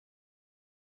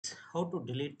how to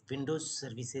delete Windows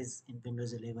services in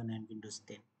Windows 11 and Windows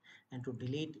 10. And to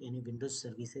delete any Windows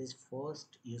services,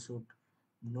 first you should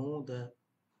know the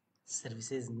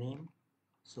services name.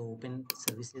 So open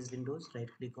services windows, right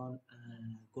click on,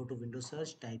 go to Windows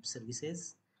search, type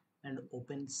services and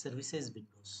open services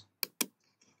windows.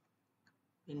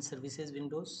 In services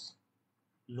windows,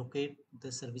 locate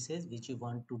the services which you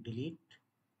want to delete.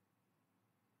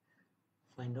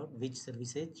 Find out which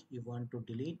services you want to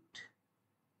delete.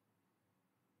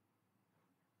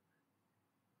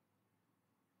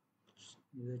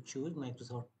 You will choose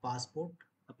Microsoft Passport,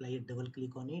 apply a double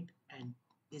click on it and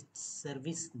its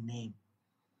service name.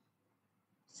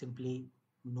 Simply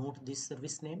note this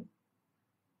service name.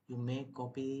 You may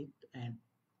copy it and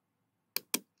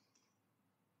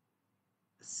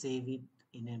save it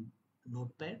in a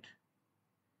notepad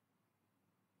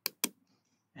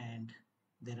and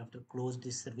thereafter close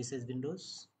this services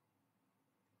windows.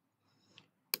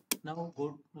 Now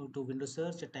go to Windows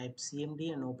search, type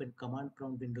cmd and open command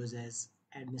prompt windows as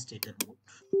administrator mode.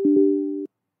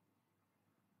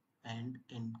 And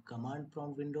in command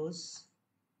prompt windows,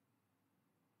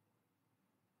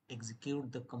 execute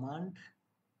the command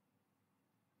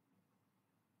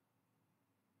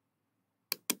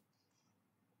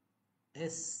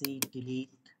sc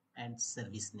delete and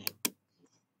service name.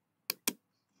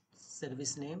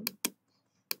 Service name,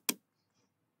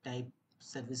 type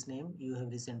service name you have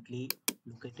recently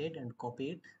located and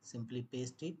copied, simply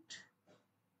paste it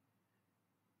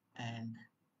and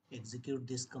execute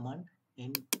this command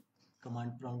in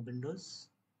command prompt windows.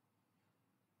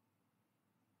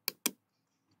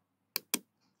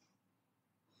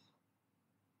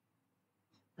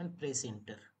 And press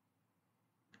enter.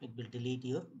 It will delete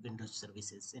your Windows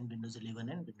services in Windows 11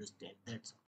 and Windows 10. That's all.